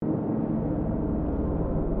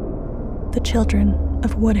The children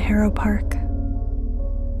of Wood Harrow Park.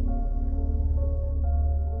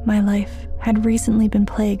 My life had recently been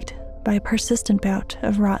plagued by a persistent bout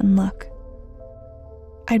of rotten luck.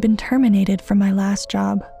 I'd been terminated from my last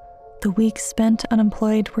job. The weeks spent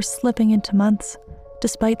unemployed were slipping into months,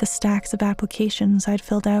 despite the stacks of applications I'd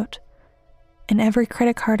filled out. And every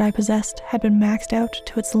credit card I possessed had been maxed out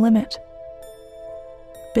to its limit.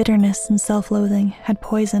 Bitterness and self-loathing had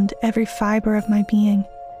poisoned every fiber of my being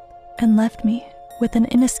and left me with an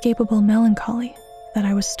inescapable melancholy that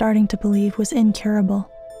I was starting to believe was incurable.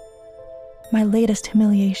 My latest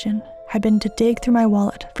humiliation had been to dig through my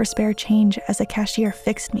wallet for spare change as a cashier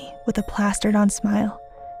fixed me with a plastered-on smile,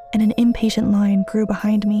 and an impatient line grew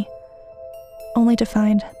behind me, only to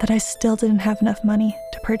find that I still didn't have enough money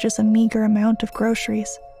to purchase a meager amount of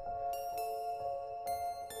groceries.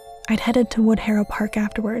 I'd headed to Wood Harrow Park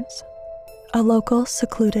afterwards, a local,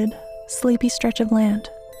 secluded, sleepy stretch of land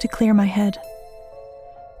to clear my head.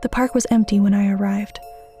 The park was empty when I arrived,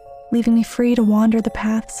 leaving me free to wander the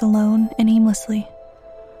paths alone and aimlessly.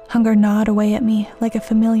 Hunger gnawed away at me like a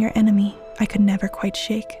familiar enemy I could never quite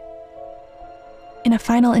shake. In a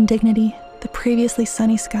final indignity, the previously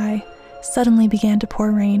sunny sky suddenly began to pour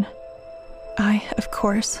rain. I, of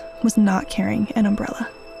course, was not carrying an umbrella.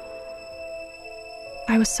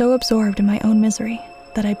 I was so absorbed in my own misery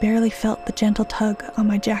that I barely felt the gentle tug on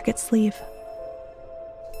my jacket sleeve.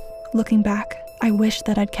 Looking back, I wish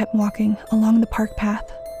that I'd kept walking along the park path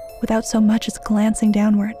without so much as glancing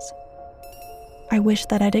downwards. I wish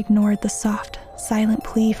that I'd ignored the soft, silent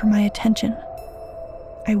plea for my attention.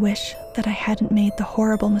 I wish that I hadn't made the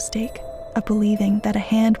horrible mistake of believing that a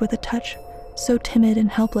hand with a touch so timid and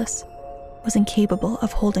helpless was incapable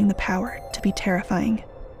of holding the power to be terrifying.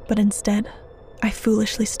 But instead, I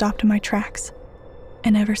foolishly stopped in my tracks,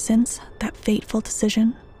 and ever since that fateful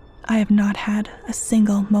decision, I have not had a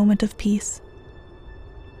single moment of peace.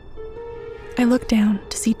 I looked down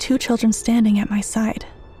to see two children standing at my side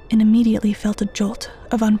and immediately felt a jolt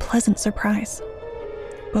of unpleasant surprise.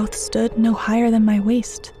 Both stood no higher than my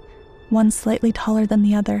waist, one slightly taller than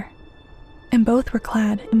the other, and both were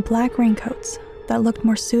clad in black raincoats that looked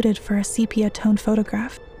more suited for a sepia-toned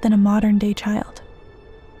photograph than a modern-day child.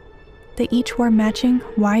 They each wore matching,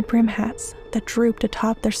 wide-brim hats that drooped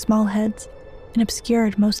atop their small heads and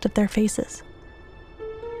obscured most of their faces.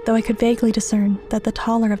 Though I could vaguely discern that the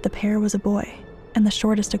taller of the pair was a boy and the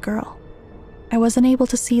shortest a girl, I was unable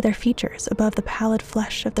to see their features above the pallid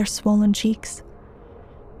flesh of their swollen cheeks.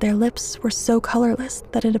 Their lips were so colorless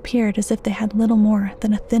that it appeared as if they had little more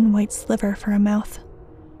than a thin white sliver for a mouth.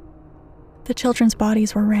 The children's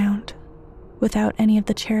bodies were round, without any of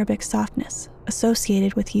the cherubic softness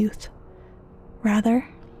associated with youth. Rather,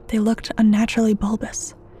 they looked unnaturally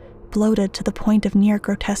bulbous, bloated to the point of near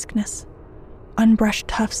grotesqueness. Unbrushed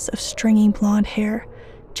tufts of stringy blonde hair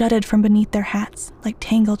jutted from beneath their hats like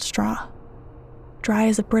tangled straw, dry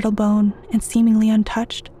as a brittle bone and seemingly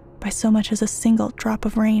untouched by so much as a single drop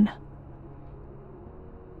of rain.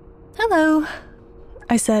 "Hello,"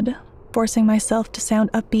 I said, forcing myself to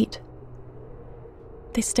sound upbeat.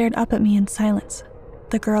 They stared up at me in silence.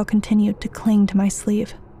 The girl continued to cling to my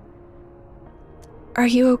sleeve. "Are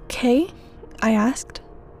you okay?" I asked.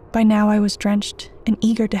 By now I was drenched and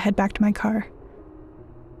eager to head back to my car.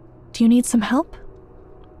 "Do you need some help?"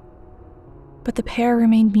 But the pair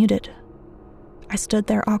remained muted. I stood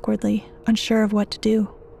there awkwardly, unsure of what to do,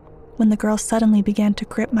 when the girl suddenly began to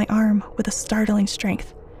grip my arm with a startling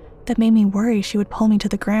strength that made me worry she would pull me to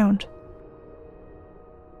the ground.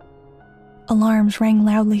 Alarms rang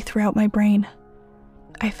loudly throughout my brain.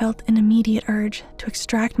 I felt an immediate urge to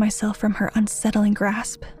extract myself from her unsettling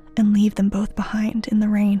grasp and leave them both behind in the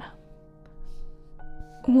rain.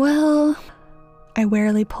 "Well," I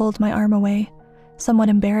warily pulled my arm away, somewhat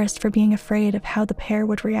embarrassed for being afraid of how the pair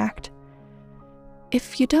would react.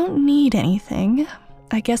 "If you don't need anything,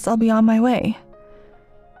 I guess I'll be on my way."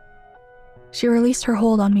 She released her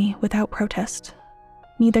hold on me without protest.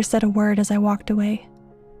 Neither said a word as I walked away.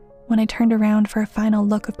 When I turned around for a final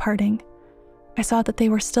look of parting, I saw that they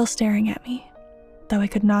were still staring at me, though I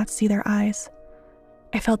could not see their eyes.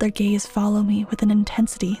 I felt their gaze follow me with an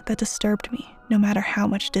intensity that disturbed me, no matter how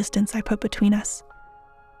much distance I put between us.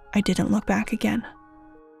 I didn't look back again.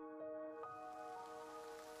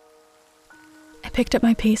 I picked up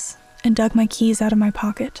my pace and dug my keys out of my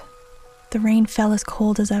pocket. The rain fell as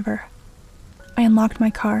cold as ever. I unlocked my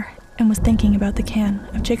car and was thinking about the can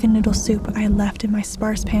of chicken noodle soup I had left in my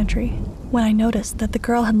sparse pantry when I noticed that the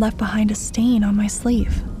girl had left behind a stain on my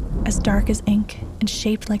sleeve, as dark as ink and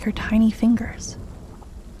shaped like her tiny fingers.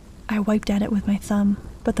 I wiped at it with my thumb,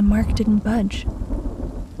 but the mark didn't budge.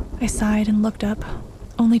 I sighed and looked up,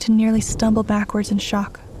 only to nearly stumble backwards in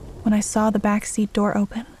shock when I saw the back seat door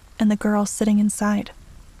open and the girl sitting inside.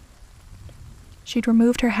 She'd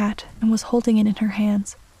removed her hat and was holding it in her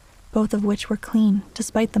hands, both of which were clean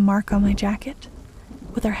despite the mark on my jacket,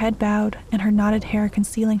 with her head bowed and her knotted hair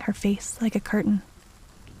concealing her face like a curtain.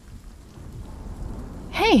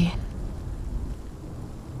 "Hey!"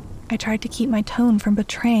 I tried to keep my tone from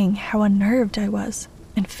betraying how unnerved I was,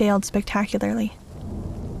 and failed spectacularly.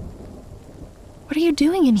 "What are you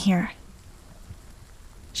doing in here?"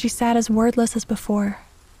 She sat as wordless as before,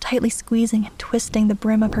 tightly squeezing and twisting the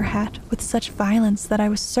brim of her hat with such violence that I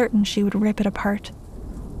was certain she would rip it apart.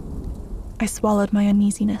 I swallowed my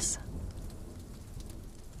uneasiness.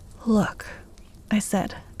 "Look," I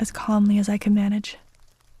said, as calmly as I could manage.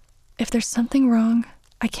 "If there's something wrong,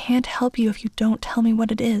 I can't help you if you don't tell me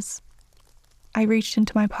what it is." I reached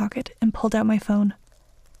into my pocket and pulled out my phone.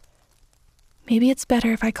 "Maybe it's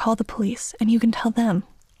better if I call the police and you can tell them."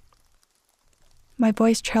 My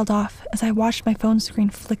voice trailed off as I watched my phone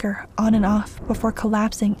screen flicker on and off before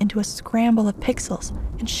collapsing into a scramble of pixels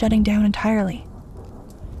and shutting down entirely.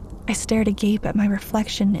 I stared agape at my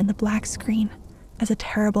reflection in the black screen as a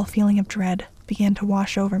terrible feeling of dread began to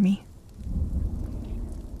wash over me.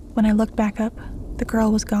 When I looked back up, the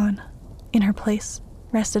girl was gone. In her place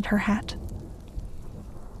rested her hat.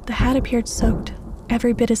 The hat appeared soaked,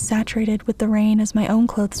 every bit as saturated with the rain as my own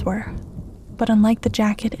clothes were. But unlike the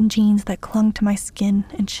jacket and jeans that clung to my skin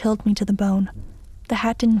and chilled me to the bone, the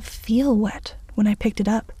hat didn't feel wet when I picked it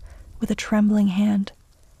up with a trembling hand.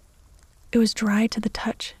 It was dry to the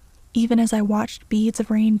touch, even as I watched beads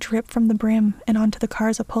of rain drip from the brim and onto the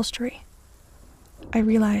car's upholstery. I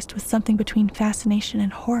realized with something between fascination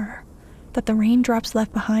and horror that the raindrops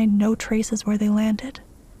left behind no traces where they landed.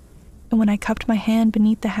 And when I cupped my hand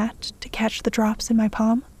beneath the hat to catch the drops in my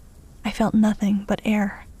palm, I felt nothing but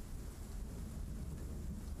air.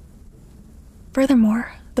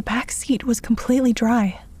 Furthermore, the back seat was completely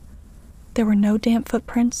dry. There were no damp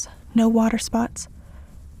footprints, no water spots,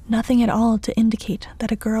 nothing at all to indicate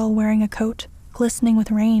that a girl wearing a coat, glistening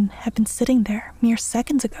with rain, had been sitting there mere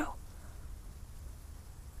seconds ago.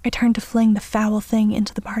 I turned to fling the foul thing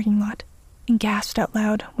into the parking lot and gasped out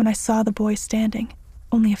loud when I saw the boy standing,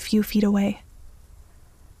 only a few feet away.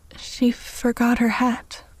 "She forgot her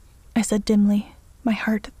hat," I said dimly, my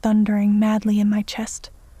heart thundering madly in my chest.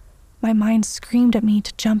 My mind screamed at me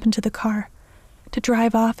to jump into the car, to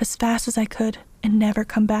drive off as fast as I could and never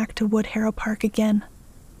come back to Wood Harrow Park again.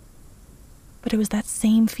 But it was that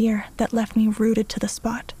same fear that left me rooted to the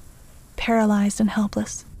spot, paralyzed and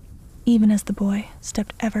helpless, even as the boy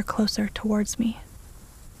stepped ever closer towards me.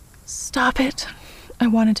 "Stop it!" I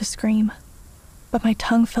wanted to scream, but my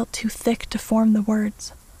tongue felt too thick to form the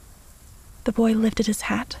words. The boy lifted his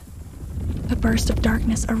hat. A burst of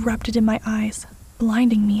darkness erupted in my eyes,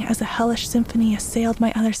 blinding me as a hellish symphony assailed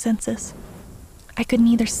my other senses. I could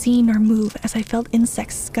neither see nor move as I felt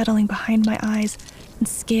insects scuttling behind my eyes and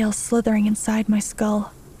scales slithering inside my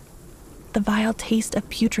skull. The vile taste of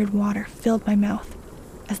putrid water filled my mouth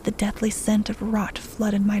as the deathly scent of rot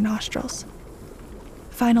flooded my nostrils.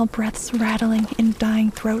 Final breaths rattling in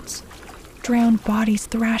dying throats, drowned bodies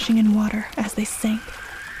thrashing in water as they sank,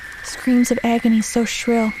 screams of agony so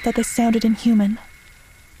shrill that they sounded inhuman.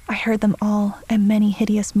 I heard them all and many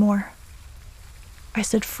hideous more. I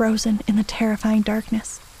stood frozen in the terrifying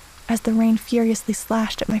darkness as the rain furiously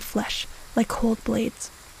slashed at my flesh like cold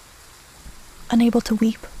blades. Unable to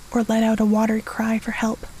weep or let out a watery cry for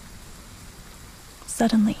help.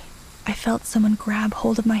 Suddenly, I felt someone grab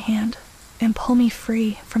hold of my hand and pull me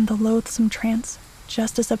free from the loathsome trance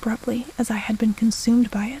just as abruptly as I had been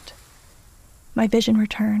consumed by it. My vision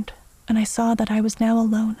returned, and I saw that I was now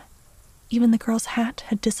alone. Even the girl's hat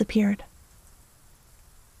had disappeared.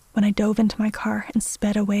 When I dove into my car and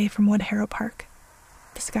sped away from Wood Harrow Park,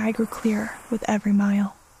 the sky grew clearer with every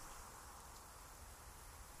mile.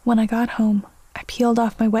 When I got home, I peeled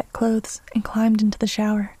off my wet clothes and climbed into the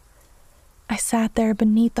shower. I sat there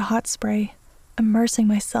beneath the hot spray, immersing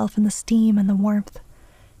myself in the steam and the warmth,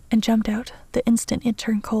 and jumped out the instant it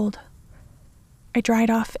turned cold. I dried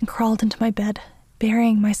off and crawled into my bed,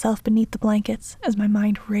 burying myself beneath the blankets as my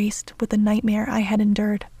mind raced with the nightmare I had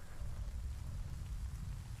endured.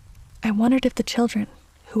 I wondered if the children,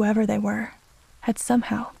 whoever they were, had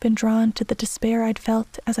somehow been drawn to the despair I'd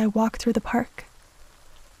felt as I walked through the park.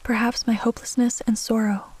 Perhaps my hopelessness and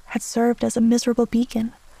sorrow had served as a miserable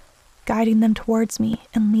beacon, guiding them towards me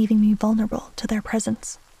and leaving me vulnerable to their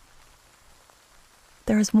presence.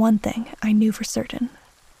 There was one thing I knew for certain.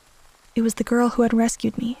 It was the girl who had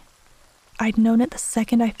rescued me. I'd known it the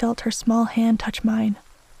second I felt her small hand touch mine.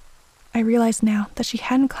 I realized now that she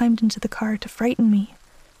hadn't climbed into the car to frighten me,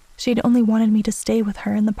 She'd only wanted me to stay with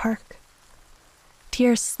her in the park.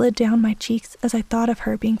 Tears slid down my cheeks as I thought of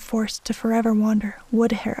her being forced to forever wander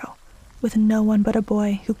Woodharrow with no one but a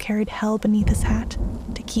boy who carried hell beneath his hat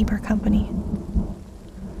to keep her company.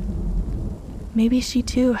 Maybe she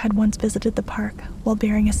too had once visited the park while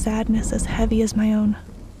bearing a sadness as heavy as my own,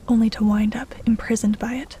 only to wind up imprisoned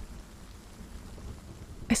by it.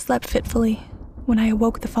 I slept fitfully. When I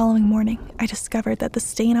awoke the following morning, I discovered that the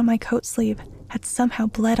stain on my coat sleeve had somehow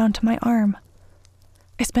bled onto my arm.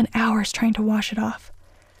 I spent hours trying to wash it off,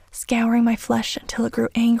 scouring my flesh until it grew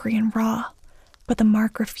angry and raw, but the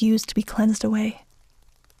mark refused to be cleansed away.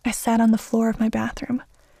 I sat on the floor of my bathroom,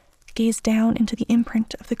 gazed down into the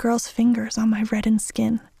imprint of the girl's fingers on my reddened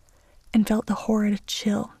skin, and felt the horrid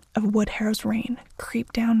chill of Woodharrow's rain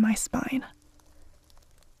creep down my spine.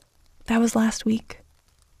 That was last week.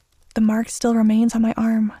 The mark still remains on my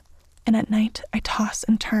arm, and at night I toss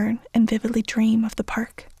and turn and vividly dream of the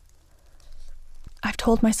park. I've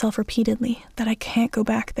told myself repeatedly that I can't go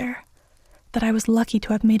back there, that I was lucky to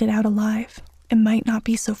have made it out alive and might not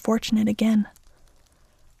be so fortunate again.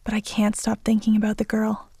 But I can't stop thinking about the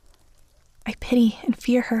girl. I pity and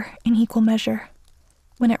fear her in equal measure.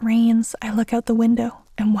 When it rains, I look out the window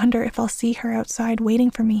and wonder if I'll see her outside waiting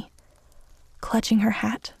for me, clutching her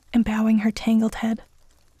hat and bowing her tangled head.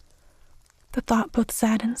 The thought both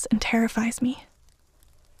saddens and terrifies me.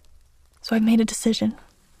 So I've made a decision,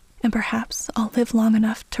 and perhaps I'll live long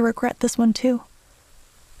enough to regret this one too.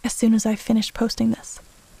 As soon as I've finished posting this,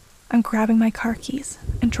 I'm grabbing my car keys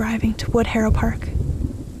and driving to Woodharrow Park.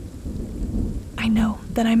 I know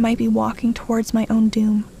that I might be walking towards my own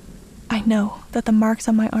doom. I know that the marks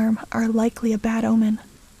on my arm are likely a bad omen.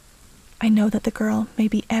 I know that the girl may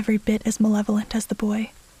be every bit as malevolent as the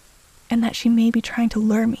boy, and that she may be trying to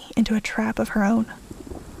lure me into a trap of her own.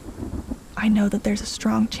 I know that there's a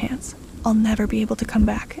strong chance I'll never be able to come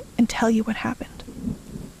back and tell you what happened.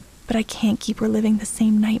 But I can't keep reliving the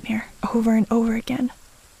same nightmare over and over again.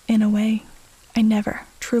 In a way, I never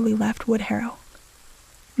truly left Woodharrow.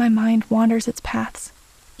 My mind wanders its paths,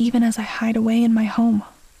 even as I hide away in my home.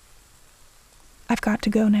 I've got to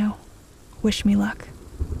go now. Wish me luck.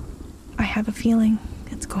 I have a feeling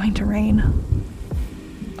it's going to rain.